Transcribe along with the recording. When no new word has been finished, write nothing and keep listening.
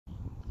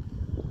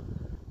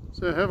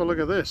So have a look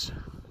at this.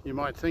 You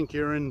might think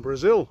you're in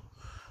Brazil.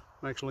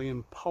 I'm actually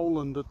in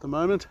Poland at the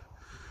moment,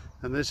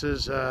 and this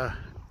is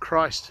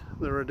Christ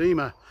the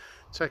Redeemer.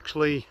 It's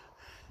actually,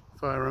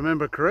 if I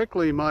remember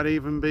correctly, might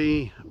even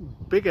be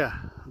bigger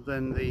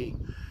than the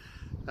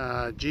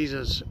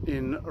Jesus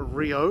in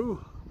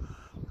Rio.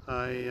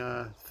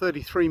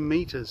 33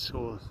 meters,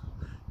 or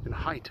in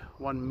height,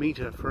 1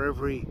 meter for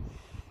every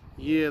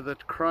year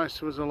that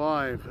Christ was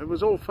alive. It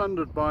was all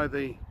funded by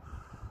the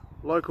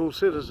local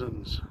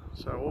citizens,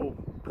 so all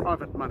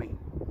private money.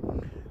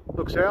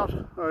 Looks out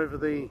over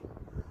the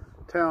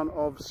town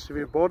of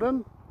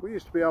Swiebodzin. We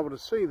used to be able to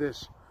see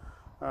this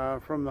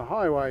from the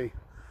highway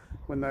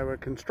when they were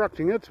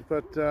constructing it,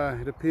 but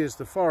it appears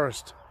the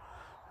forest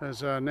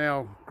has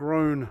now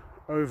grown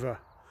over,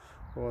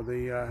 or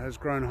has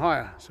grown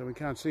higher, so we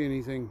can't see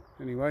anything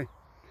anyway.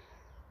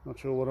 Not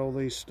sure what all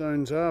these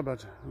stones are,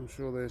 but I'm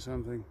sure there's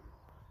something.